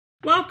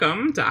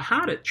Welcome to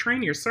How to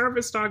Train Your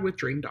Service Dog with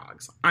Dream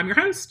Dogs. I'm your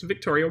host,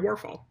 Victoria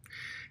Warfel.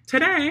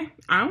 Today,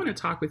 I want to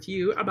talk with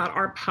you about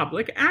our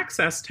public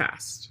access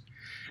test.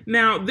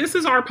 Now, this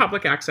is our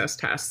public access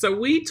test, so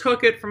we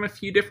took it from a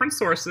few different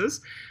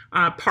sources,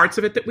 parts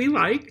of it that we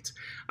liked,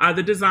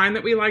 the design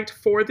that we liked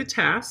for the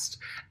test,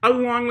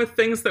 along with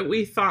things that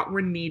we thought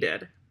were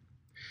needed.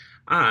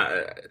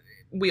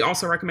 We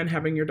also recommend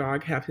having your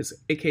dog have his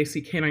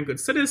AKC Canine Good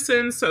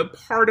Citizen, so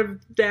part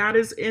of that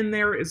is in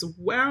there as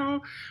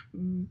well,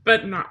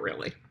 but not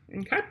really,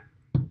 okay?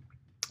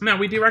 Now,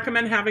 we do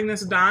recommend having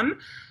this done,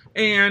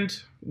 and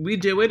we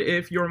do it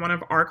if you're one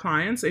of our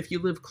clients. If you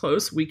live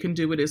close, we can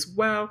do it as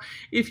well.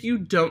 If you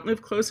don't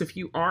live close, if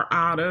you are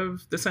out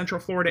of the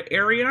Central Florida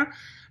area,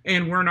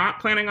 and we're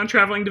not planning on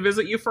traveling to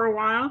visit you for a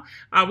while,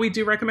 we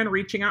do recommend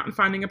reaching out and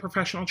finding a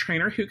professional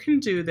trainer who can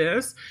do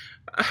this.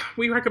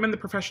 We recommend the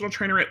professional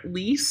trainer at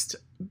least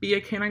be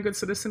a Canine Good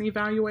Citizen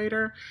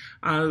evaluator,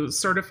 a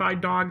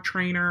certified dog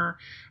trainer.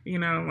 You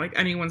know, like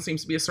anyone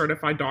seems to be a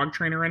certified dog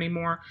trainer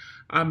anymore,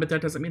 but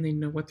that doesn't mean they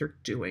know what they're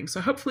doing.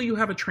 So hopefully you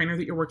have a trainer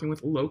that you're working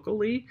with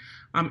locally.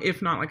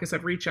 If not, like I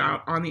said, reach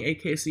out on the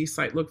AKC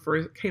site, look for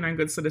a Canine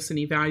Good Citizen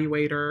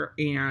evaluator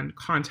and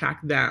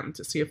contact them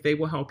to see if they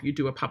will help you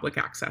do a public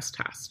access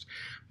test.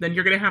 Then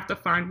you're going to have to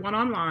find one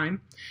online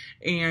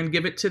and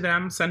give it to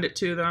them, send it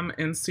to them,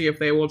 and see if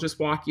they will just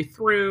walk you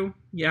through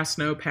yes,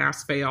 no,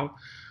 pass, fail.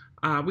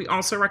 We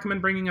also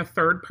recommend bringing a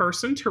third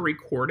person to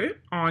record it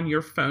on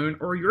your phone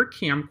or your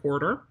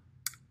camcorder.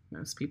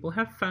 Most people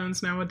have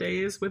phones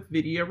nowadays with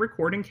video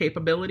recording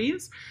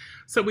capabilities.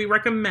 So we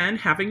recommend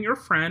having your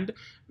friend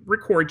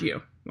record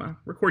you. Well,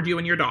 record you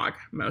and your dog,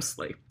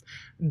 mostly,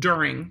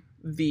 during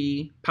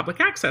the public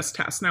access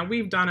test. Now,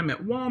 we've done them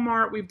at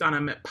Walmart. We've done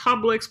them at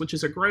Publix, which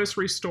is a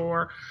grocery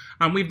store.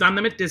 We've done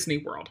them at Disney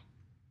World.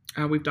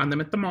 We've done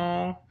them at the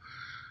mall.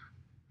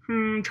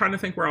 Trying to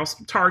think where else.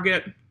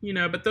 Target,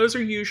 but those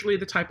are usually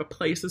the type of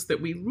places that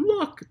we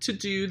look to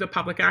do the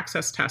public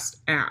access test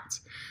at.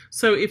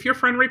 So if your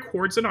friend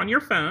records it on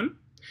your phone,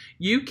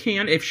 you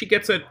can, if she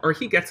gets it or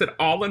he gets it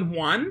all in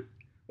one,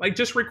 like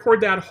just record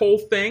that whole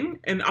thing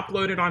and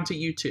upload it onto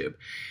YouTube.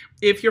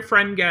 If your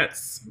friend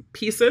gets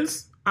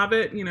pieces of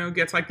it,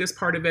 gets like this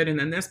part of it and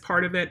then this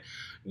part of it,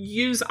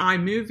 use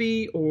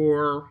iMovie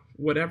or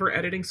whatever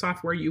editing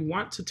software you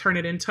want to turn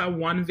it into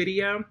one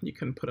video. You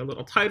can put a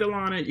little title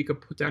on it. You could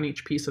put down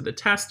each piece of the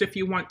test if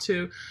you want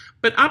to,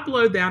 but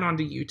upload that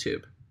onto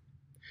YouTube.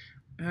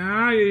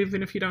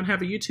 Even if you don't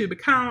have a YouTube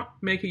account,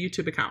 make a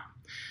YouTube account.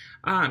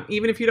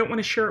 Even if you don't want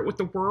to share it with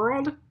the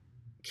world,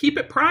 keep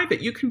it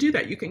private. You can do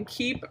that. You can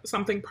keep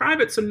something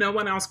private so no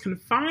one else can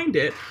find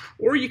it,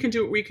 or you can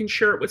do it where you can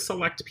share it with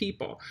select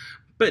people.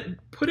 But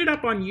put it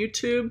up on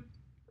YouTube.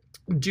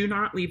 Do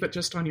not leave it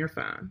just on your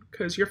phone,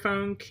 because your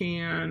phone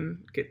can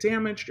get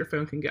damaged, your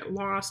phone can get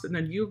lost, and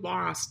then you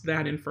lost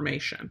that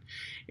information,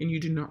 and you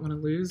do not want to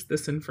lose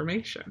this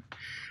information.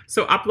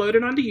 So upload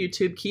it onto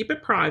YouTube, keep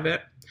it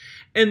private,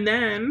 and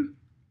then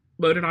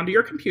load it onto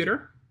your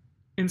computer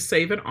and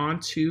save it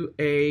onto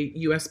a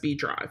USB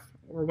drive,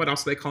 or what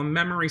else they call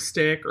memory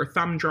stick or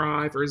thumb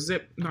drive or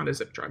not a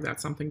zip drive,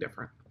 that's something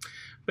different.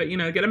 But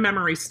get a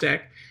memory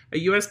stick,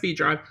 a USB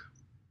drive,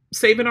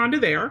 save it onto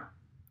there,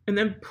 and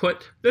then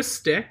put the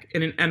stick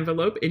in an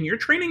envelope in your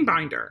training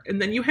binder.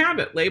 And then you have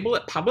it. Label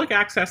it public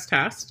access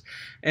test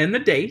and the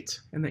date,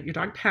 and that your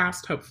dog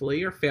passed,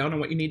 hopefully, or failed,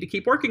 and what you need to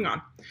keep working on.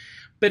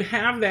 But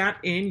have that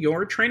in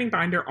your training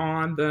binder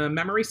on the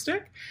memory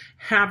stick.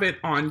 Have it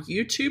on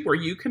YouTube where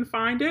you can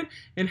find it,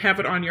 and have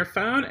it on your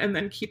phone, and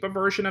then keep a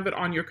version of it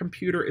on your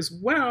computer as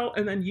well.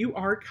 And then you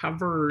are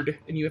covered,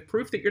 and you have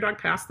proof that your dog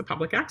passed the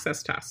public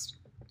access test.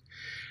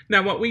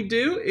 Now, what we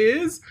do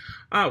is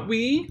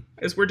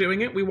as we're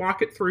doing it, we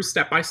walk it through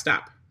step by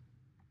step.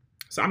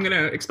 So I'm going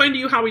to explain to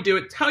you how we do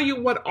it, tell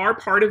you what our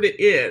part of it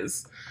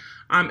is,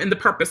 and the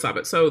purpose of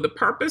it. So the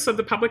purpose of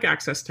the public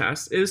access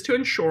test is to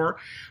ensure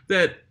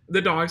that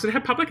the dogs that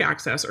have public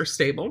access are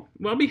stable,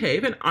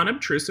 well-behaved, and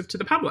unobtrusive to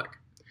the public,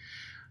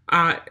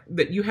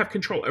 that you have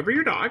control over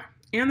your dog,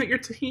 and that your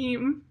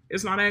team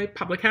is not a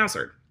public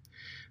hazard.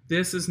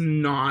 This is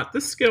not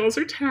the skills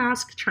or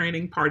task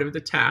training part of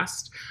the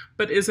test,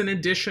 but is an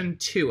addition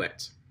to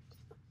it.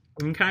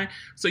 Okay,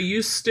 so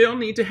you still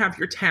need to have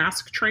your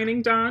task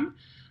training done.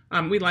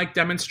 We like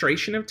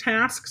demonstration of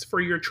tasks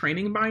for your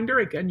training binder.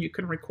 Again, you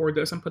can record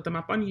those and put them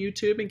up on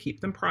YouTube and keep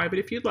them private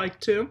if you'd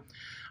like to.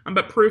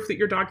 But proof that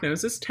your dog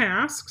knows his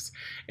tasks,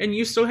 and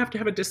you still have to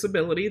have a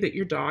disability that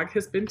your dog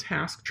has been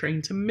task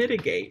trained to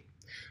mitigate.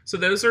 So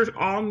those are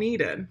all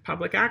needed: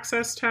 public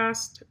access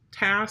test,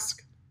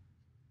 task,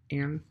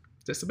 and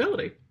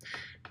disability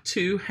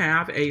to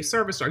have a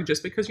service dog.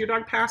 Just because your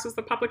dog passes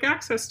the public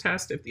access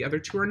test, if the other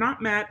two are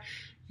not met,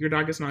 your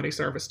dog is not a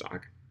service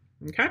dog.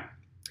 Okay?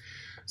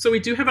 So we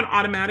do have an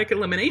automatic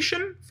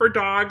elimination for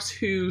dogs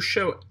who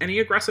show any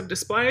aggressive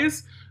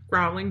displays: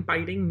 growling,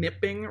 biting,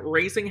 nipping,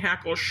 raising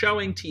hackles,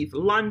 showing teeth,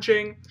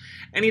 lunging,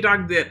 any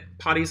dog that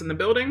potties in the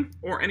building,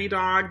 or any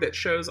dog that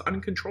shows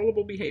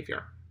uncontrollable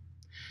behavior.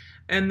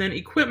 And then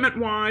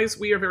equipment-wise,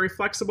 we are very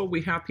flexible.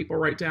 We have people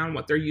write down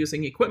what they're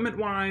using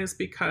equipment-wise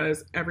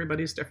because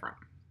everybody's different.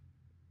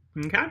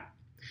 Okay?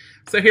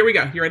 So here we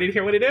go. You ready to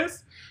hear what it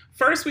is?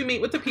 First, we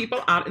meet with the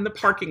people out in the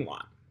parking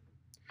lot.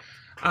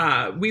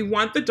 We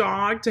want the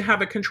dog to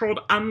have a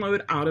controlled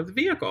unload out of the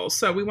vehicle.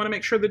 So we want to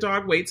make sure the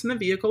dog waits in the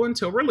vehicle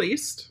until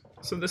released.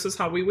 So this is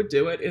how we would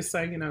do it, is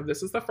saying,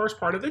 this is the first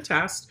part of the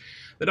test.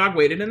 The dog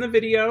waited in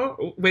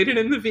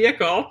the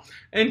vehicle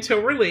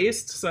until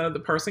released. So the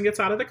person gets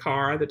out of the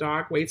car, the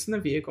dog waits in the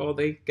vehicle,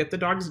 they get the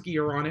dog's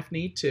gear on if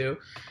need to.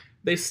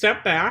 They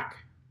step back,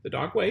 the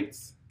dog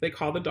waits, they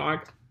call the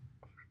dog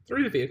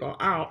through the vehicle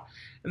out,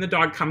 and the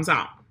dog comes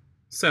out.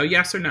 So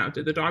yes or no,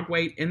 did the dog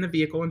wait in the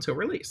vehicle until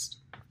released?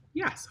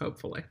 Yes,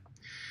 hopefully.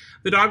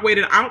 The dog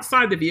waited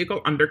outside the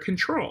vehicle under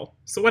control.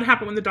 So what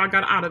happened when the dog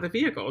got out of the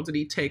vehicle? Did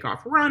he take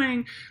off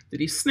running? Did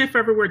he sniff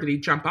everywhere? Did he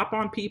jump up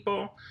on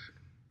people?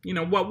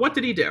 What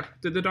did he do?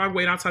 Did the dog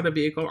wait outside the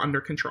vehicle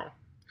under control?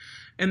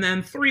 And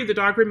then 3, the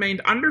dog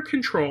remained under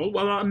control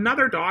while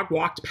another dog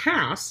walked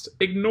past,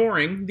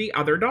 ignoring the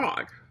other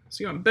dog.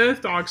 So you want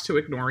both dogs to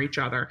ignore each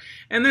other.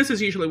 And this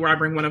is usually where I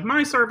bring one of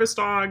my service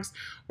dogs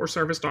or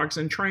service dogs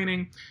in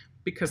training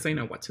because they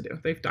know what to do.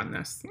 They've done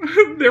this.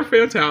 They're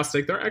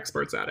fantastic. They're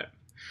experts at it.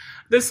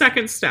 The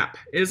second step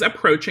is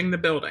approaching the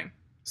building.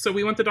 So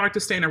we want the dog to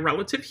stay in a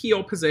relative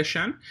heel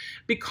position,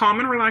 be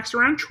calm and relaxed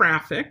around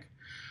traffic.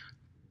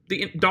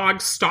 The dog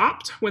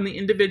stopped when the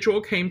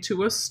individual came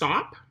to a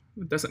stop.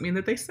 It doesn't mean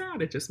that they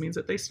sat, it just means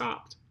that they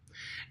stopped.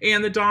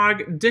 And the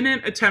dog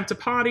didn't attempt to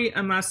potty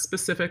unless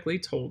specifically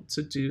told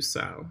to do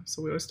so.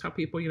 So we always tell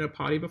people,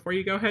 potty before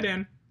you go head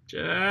in,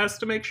 just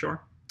to make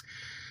sure.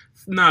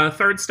 Now, the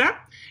third step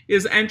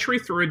is entry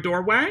through a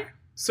doorway.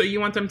 So you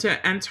want them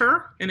to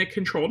enter in a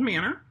controlled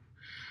manner.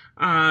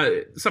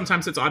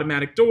 Sometimes it's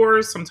automatic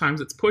doors, sometimes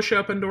it's push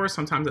open doors,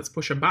 sometimes it's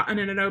push a button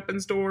and it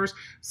opens doors,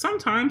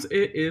 sometimes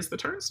it is the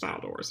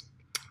turnstile doors.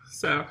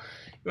 So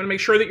you want to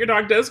make sure that your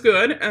dog does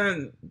good.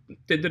 And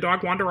did the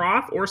dog wander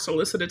off or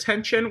solicit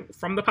attention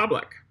from the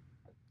public?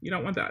 You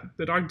don't want that.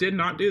 The dog did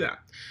not do that.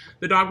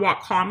 The dog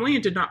walked calmly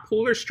and did not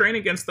pull or strain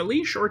against the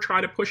leash or try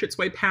to push its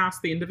way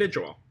past the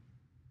individual.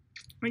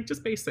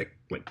 Just basic,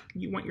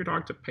 you want your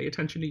dog to pay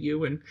attention to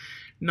you and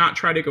not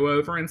try to go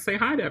over and say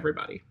hi to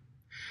everybody.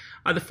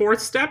 The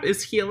fourth step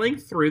is heeling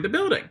through the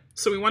building.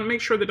 So we want to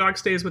make sure the dog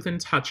stays within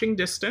touching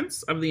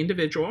distance of the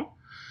individual,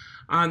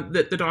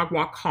 that the dog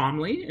walked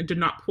calmly and did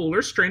not pull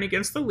or strain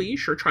against the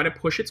leash or try to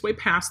push its way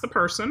past the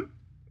person.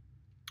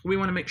 We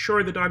want to make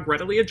sure the dog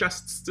readily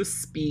adjusts to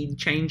speed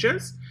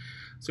changes.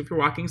 So if you're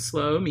walking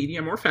slow,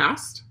 medium, or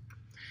fast,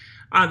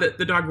 that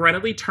the dog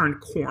readily turned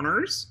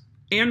corners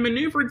and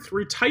maneuvered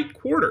through tight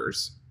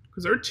quarters,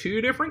 because there are 2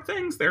 different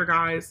things there,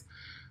 guys.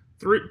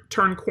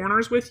 Turn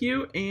corners with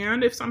you,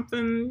 and if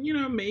something,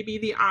 maybe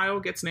the aisle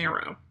gets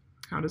narrow.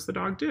 How does the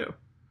dog do?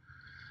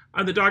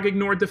 The dog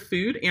ignored the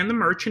food and the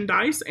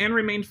merchandise and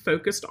remained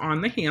focused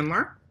on the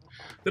handler.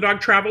 The dog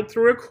traveled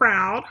through a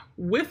crowd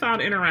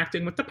without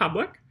interacting with the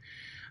public.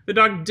 The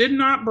dog did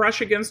not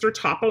brush against or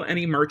topple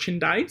any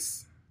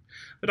merchandise.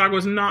 The dog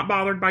was not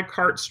bothered by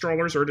carts,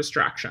 strollers, or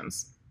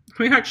distractions.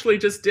 We actually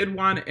just did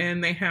one,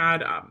 and they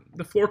had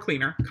the floor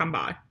cleaner come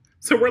by.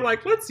 So we're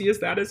like, let's use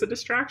that as a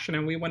distraction.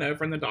 And we went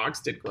over and the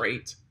dogs did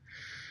great.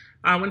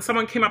 When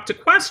someone came up to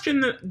question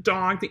the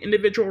dog, the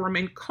individual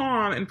remained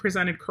calm and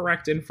presented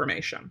correct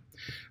information.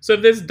 So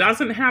if this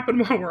doesn't happen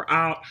while we're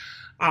out,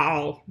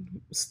 I'll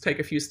take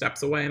a few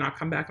steps away and I'll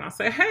come back and I'll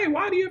say, hey,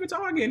 why do you have a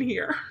dog in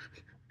here?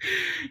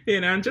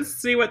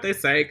 Just see what they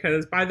say,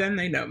 because by then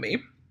they know me.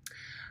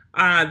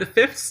 The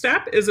fifth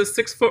step is a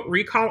 6-foot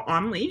recall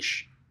on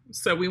leash.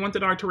 So we want the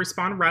dog to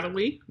respond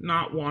readily,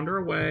 not wander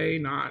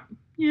away,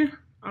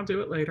 I'll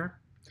do it later.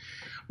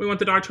 We want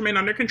the dog to remain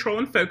under control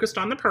and focused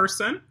on the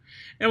person.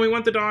 And we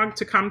want the dog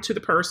to come to the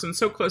person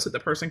so close that the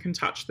person can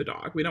touch the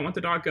dog. We don't want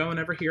the dog going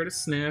over here to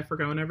sniff or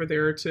going over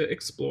there to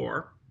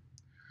explore.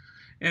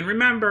 And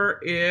remember,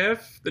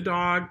 if the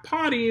dog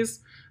potties,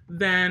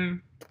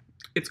 then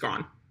it's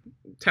gone.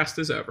 Test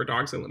is over.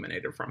 Dog's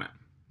eliminated from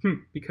it.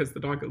 Because the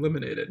dog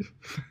eliminated.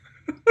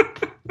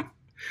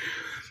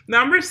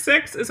 Number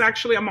 6 is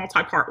actually a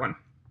multi-part one.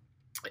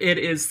 It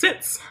is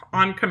sits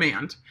on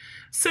command.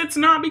 Sits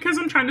not because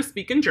I'm trying to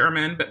speak in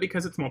German, but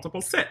because it's multiple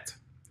sit.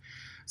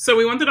 So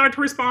we want the dog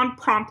to respond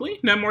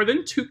promptly, no more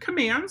than 2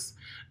 commands,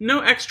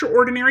 no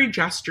extraordinary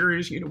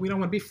gestures. We don't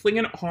want to be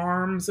flinging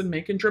arms and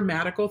making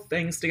dramatical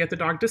things to get the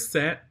dog to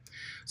sit.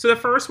 So the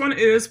first one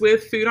is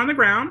with food on the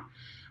ground.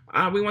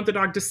 We want the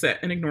dog to sit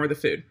and ignore the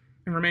food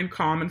and remain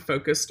calm and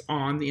focused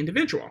on the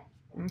individual.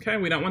 Okay,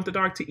 we don't want the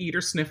dog to eat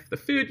or sniff the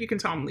food. You can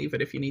tell them leave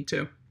it if you need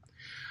to.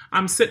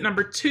 Sit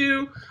number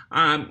 2,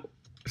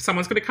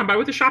 someone's going to come by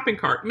with a shopping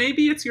cart.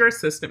 Maybe it's your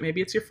assistant,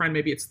 maybe it's your friend,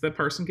 maybe it's the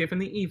person giving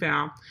the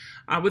eval,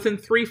 within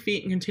 3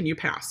 feet and continue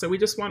past. So we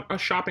just want a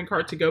shopping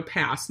cart to go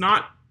past,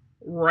 not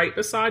right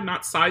beside,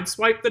 not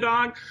sideswipe the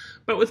dog,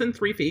 but within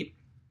 3 feet.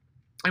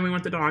 And we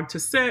want the dog to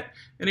sit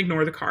and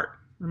ignore the cart,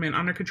 remain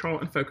under control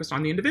and focused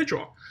on the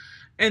individual.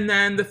 And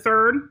then the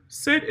third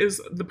sit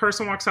is the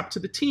person walks up to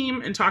the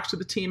team and talks to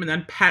the team and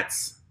then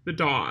pets the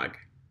dog.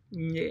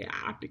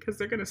 Yeah, because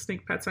they're going to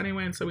sneak pets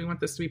anyway, and so we want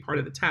this to be part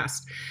of the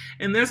test.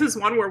 And this is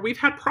one where we've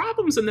had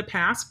problems in the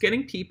past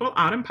getting people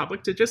out in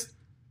public to just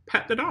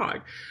pet the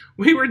dog.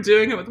 We were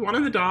doing it with one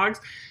of the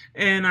dogs,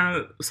 and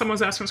someone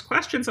was asking us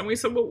questions, and we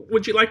said, well,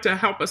 would you like to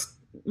help us,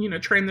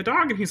 train the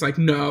dog? And he's like,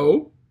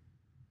 no.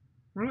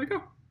 We're like,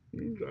 oh.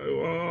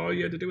 All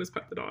you had to do was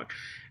pet the dog.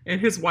 And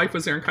his wife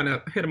was there and kind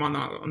of hit him on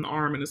the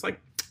arm and is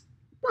like,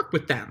 work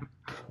with them.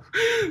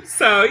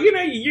 So, you're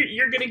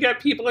going to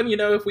get people, and,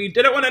 if we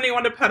didn't want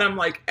anyone to pet him,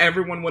 like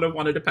everyone would have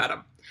wanted to pet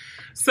him.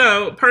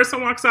 So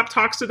person walks up,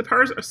 talks to the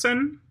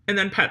person, and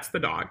then pets the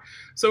dog.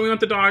 So we want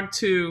the dog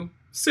to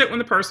sit when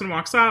the person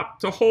walks up,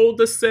 to hold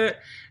the sit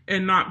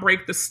and not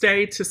break the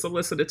stay to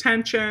solicit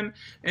attention,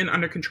 and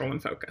under control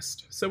and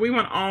focused. So we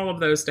want all of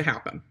those to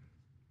happen.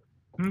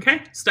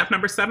 Okay, step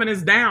number 7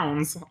 is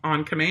downs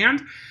on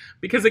command,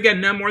 because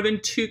again, no more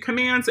than 2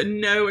 commands and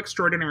no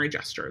extraordinary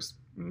gestures.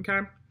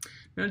 Okay,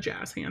 no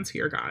jazz hands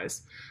here,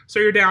 guys. So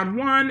your down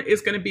 1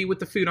 is going to be with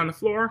the food on the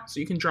floor. So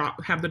you can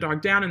have the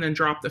dog down and then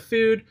drop the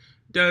food.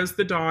 Does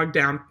the dog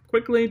down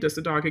quickly? Does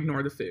the dog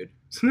ignore the food?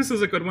 So this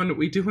is a good one that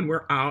we do when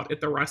we're out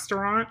at the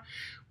restaurant.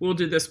 We'll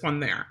do this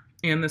one there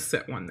and the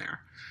sit one there.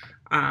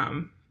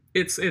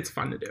 It's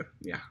fun to do,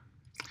 yeah.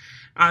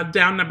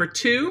 Down number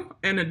 2,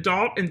 an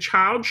adult and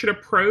child should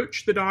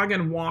approach the dog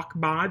and walk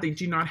by. They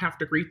do not have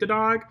to greet the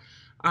dog,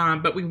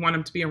 but we want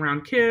them to be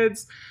around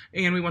kids,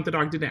 and we want the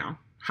dog to down.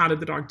 How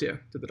did the dog do?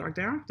 Did the dog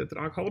down? Did the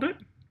dog hold it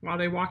while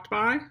they walked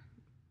by?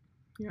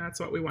 Yeah, that's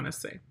what we want to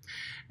see.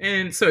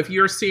 And so if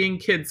you're seeing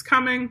kids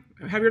coming,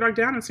 have your dog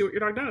down and see what your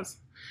dog does.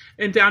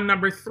 And down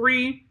number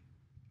 3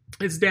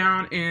 is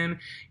down in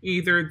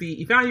either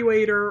the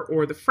evaluator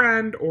or the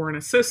friend or an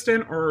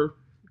assistant or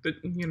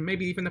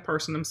maybe even the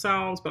person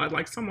themselves, but I'd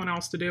like someone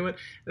else to do it,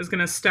 is going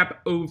to step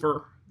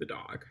over the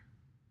dog.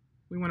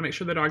 We want to make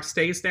sure the dog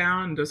stays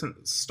down,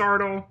 doesn't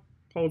startle,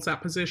 holds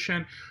that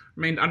position,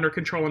 remained under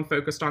control and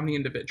focused on the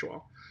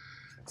individual.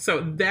 So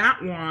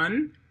that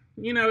one,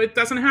 it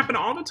doesn't happen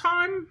all the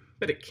time,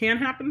 but it can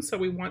happen, so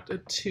we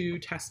wanted to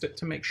test it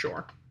to make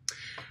sure.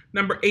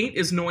 Number 8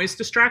 is noise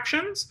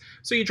distractions.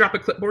 So you drop a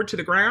clipboard to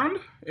the ground.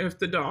 If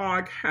the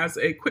dog has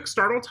a quick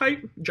startle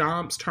type,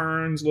 jumps,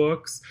 turns,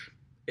 looks,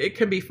 it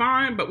can be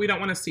fine, but we don't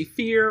want to see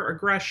fear,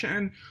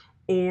 aggression,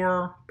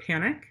 or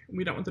panic.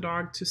 We don't want the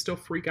dog to still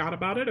freak out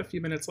about it a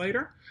few minutes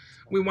later.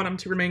 We want them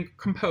to remain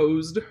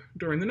composed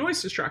during the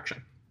noise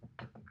distraction.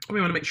 We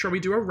want to make sure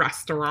we do a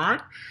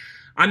restaurant,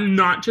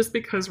 not just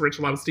because Rich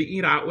loves to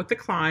eat out with the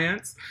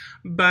clients,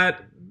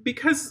 but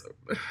because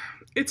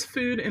it's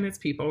food and it's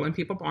people, and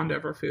people bond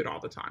over food all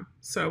the time.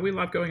 So we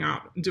love going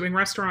out and doing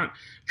restaurant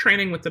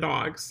training with the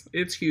dogs.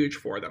 It's huge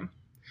for them.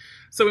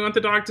 So we want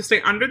the dog to stay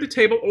under the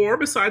table or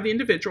beside the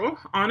individual,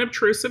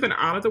 unobtrusive and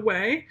out of the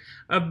way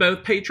of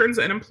both patrons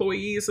and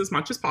employees as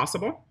much as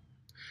possible.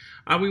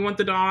 We want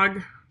the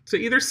dog to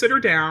either sit or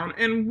down,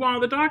 and while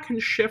the dog can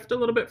shift a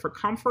little bit for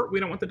comfort, we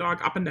don't want the dog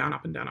up and down,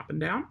 up and down, up and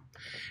down.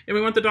 And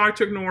we want the dog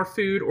to ignore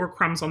food or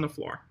crumbs on the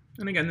floor.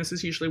 And again, this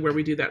is usually where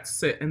we do that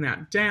sit and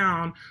that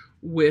down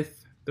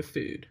with the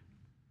food.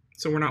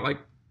 So we're not like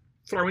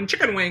throwing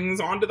chicken wings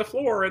onto the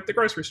floor at the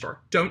grocery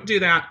store. Don't do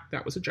that.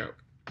 That was a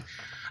joke.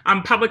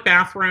 Public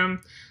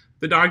bathroom.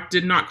 The dog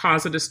did not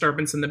cause a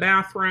disturbance in the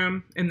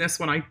bathroom. In this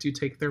one, I do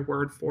take their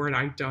word for it.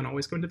 I don't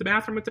always go into the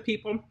bathroom with the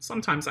people.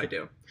 Sometimes I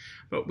do.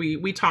 But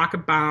we talk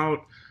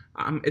about,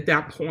 at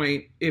that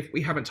point, if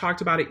we haven't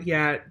talked about it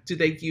yet, do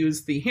they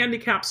use the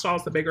handicap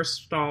stalls, the bigger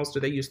stalls? Do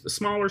they use the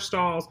smaller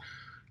stalls?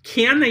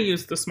 Can they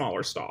use the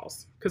smaller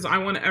stalls? Because I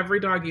want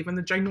every dog, even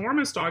the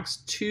ginormous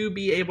dogs, to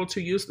be able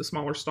to use the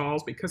smaller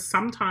stalls, because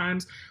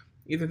sometimes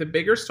either the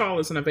bigger stall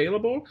isn't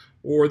available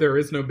or there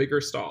is no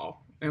bigger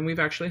stall. And we've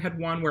actually had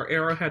one where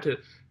Arrow had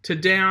to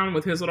down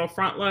with his little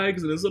front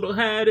legs and his little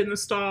head in the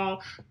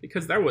stall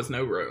because there was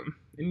no room.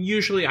 And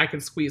usually I can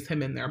squeeze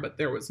him in there, but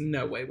there was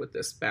no way with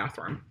this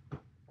bathroom.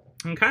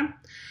 Okay.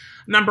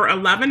 Number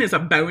 11 is a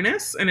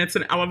bonus, and it's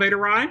an elevator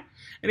ride.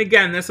 And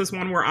again, this is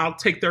one where I'll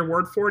take their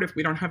word for it if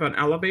we don't have an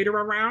elevator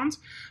around.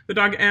 The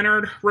dog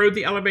entered, rode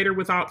the elevator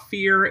without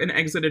fear, and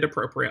exited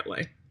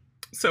appropriately.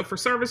 So for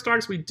service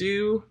dogs, we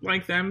do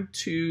like them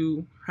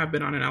to have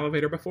been on an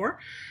elevator before.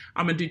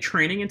 I'm going to do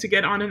training and to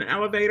get on an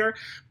elevator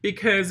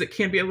because it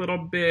can be a little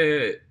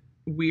bit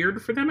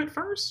weird for them at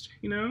first.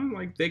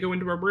 Like they go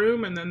into a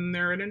room and then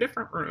they're in a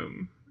different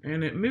room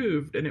and it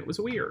moved and it was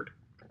weird.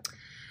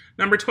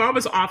 Number 12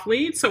 is off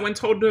lead. So when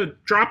told to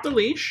drop the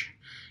leash,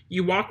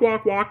 you walk,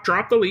 walk, walk,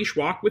 drop the leash,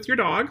 walk with your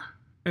dog,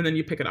 and then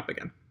you pick it up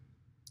again.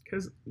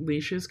 Because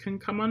leashes can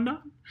come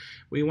undone.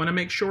 We want to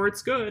make sure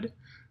it's good.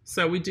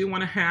 So we do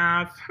want to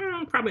have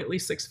probably at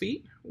least 6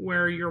 feet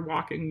where you're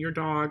walking your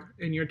dog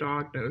and your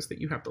dog knows that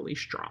you have the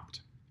leash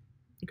dropped.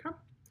 Okay.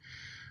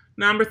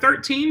 Number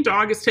 13,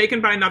 dog is taken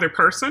by another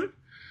person.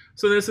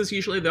 So this is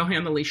usually they'll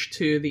hand the leash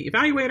to the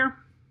evaluator,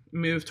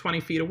 move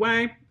 20 feet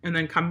away, and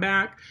then come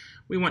back.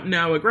 We want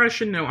no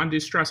aggression, no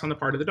undue stress on the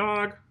part of the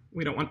dog.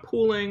 We don't want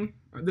pooling.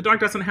 The dog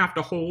doesn't have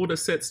to hold a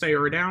sit stay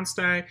or a down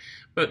stay,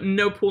 but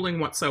no pooling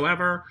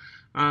whatsoever.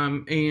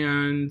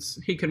 And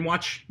he can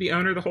watch the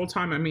owner the whole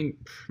time. I mean,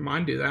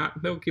 mine do that.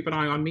 They'll keep an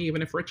eye on me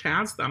even if Rich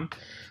has them.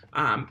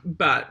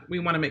 But we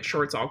want to make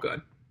sure it's all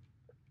good.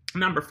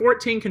 Number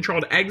 14,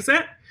 controlled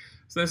exit.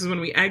 So this is when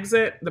we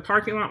exit the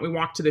parking lot, we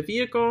walk to the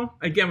vehicle.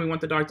 Again, we want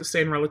the dog to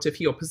stay in relative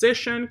heel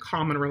position,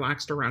 calm and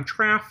relaxed around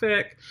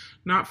traffic,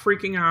 not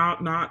freaking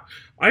out, not,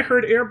 I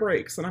heard air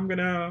brakes and I'm going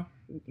to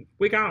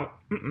wig out.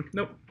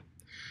 Nope.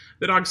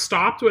 The dog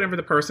stopped whenever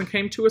the person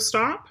came to a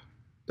stop.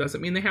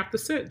 Doesn't mean they have to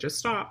sit, just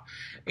stop.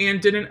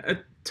 And didn't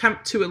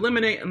attempt to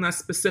eliminate unless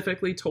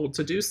specifically told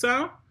to do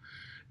so.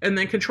 And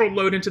then controlled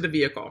load into the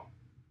vehicle.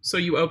 So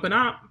you open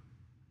up,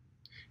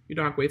 your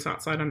dog waits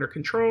outside under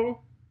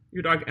control.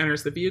 Your dog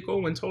enters the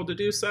vehicle when told to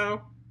do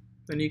so.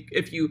 Then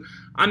if you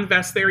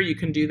unvest there, you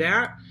can do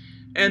that.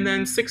 And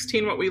then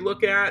 16, what we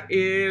look at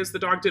is the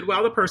dog did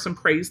well. The person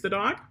praised the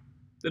dog.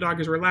 The dog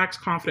is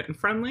relaxed, confident, and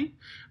friendly.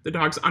 The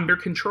dog's under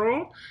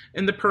control.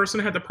 And the person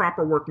had the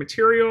proper work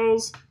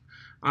materials,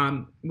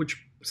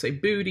 which say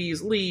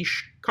booties,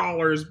 leash,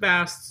 collars,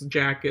 vests,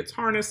 jackets,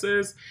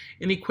 harnesses,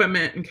 and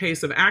equipment in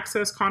case of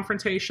access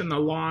confrontation, the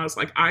laws.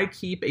 Like I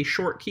keep a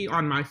short key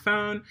on my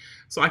phone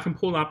so I can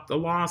pull up the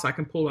laws. I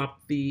can pull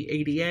up the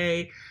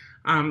ADA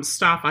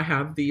stuff. I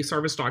have the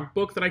service dog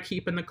book that I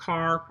keep in the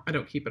car. I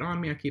don't keep it on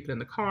me. I keep it in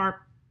the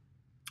car.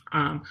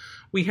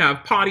 We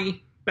have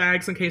potty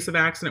bags in case of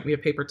accident. We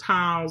have paper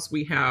towels.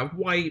 We have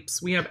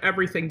wipes. We have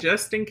everything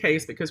just in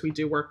case because we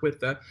do work with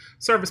the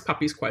service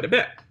puppies quite a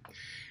bit.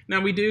 Now,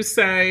 we do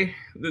say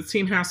the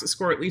team has to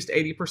score at least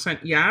 80%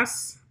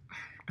 yes.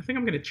 I think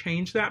I'm going to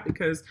change that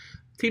because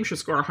the team should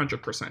score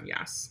 100%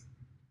 yes.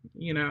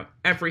 You know,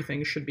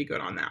 everything should be good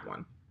on that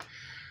one.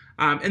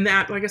 And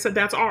that, like I said,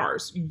 that's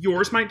ours.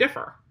 Yours might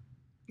differ.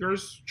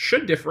 Yours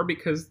should differ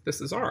because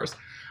this is ours.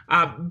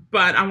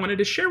 But I wanted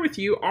to share with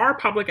you our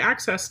public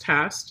access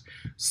test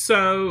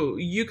so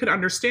you could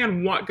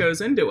understand what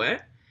goes into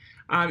it.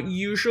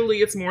 Usually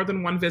it's more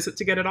than one visit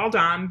to get it all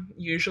done.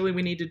 Usually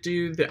we need to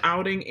do the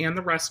outing and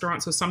the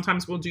restaurant. So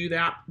sometimes we'll do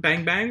that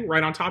bang, bang,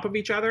 right on top of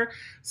each other.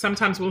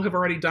 Sometimes we'll have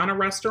already done a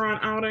restaurant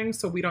outing,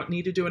 so we don't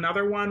need to do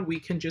another one. We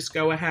can just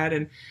go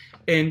ahead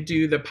and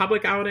do the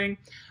public outing.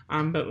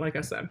 But like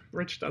I said,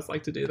 Rich does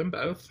like to do them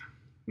both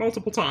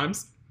multiple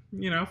times,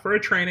 you know, for a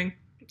training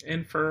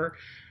and for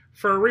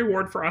a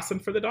reward for us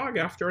and for the dog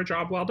after a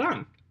job well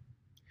done.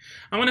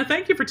 I want to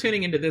thank you for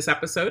tuning into this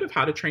episode of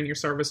How to Train Your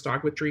Service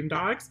Dog with Dream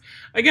Dogs.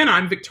 Again,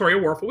 I'm Victoria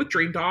Warfel with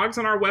Dream Dogs,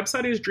 and our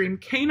website is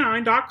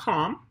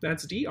dreamk9.com.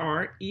 That's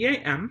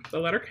DREAM, the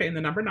letter K and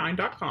the number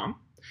 9.com.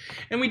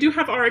 And we do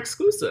have our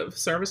exclusive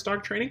service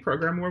dog training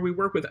program where we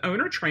work with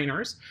owner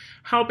trainers,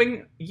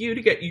 helping you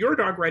to get your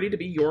dog ready to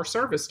be your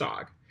service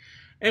dog.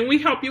 And we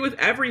help you with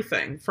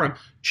everything from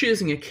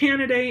choosing a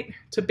candidate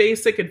to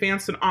basic,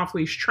 advanced, and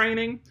off-leash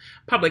training,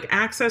 public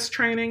access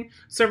training,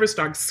 service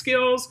dog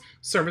skills,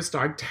 service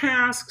dog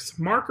tasks,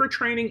 marker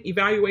training,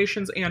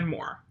 evaluations, and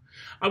more.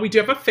 We do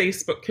have a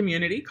Facebook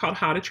community called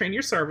How to Train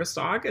Your Service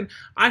Dog, and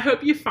I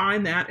hope you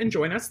find that and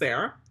join us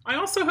there. I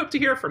also hope to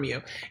hear from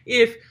you.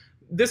 If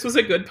this was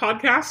a good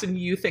podcast and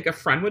you think a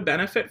friend would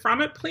benefit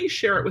from it, please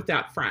share it with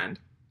that friend.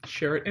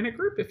 Share it in a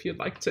group if you'd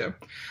like to.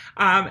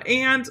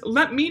 And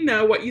let me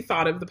know what you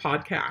thought of the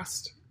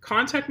podcast.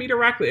 Contact me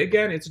directly.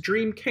 Again, it's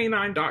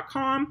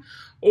dreamk9.com,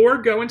 or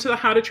go into the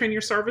How to Train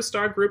Your Service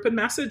Dog group and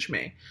message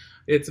me.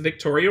 It's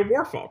Victoria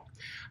Warfel.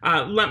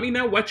 Let me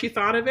know what you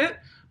thought of it,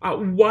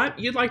 what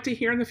you'd like to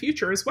hear in the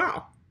future as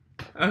well.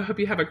 I hope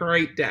you have a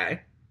great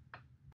day.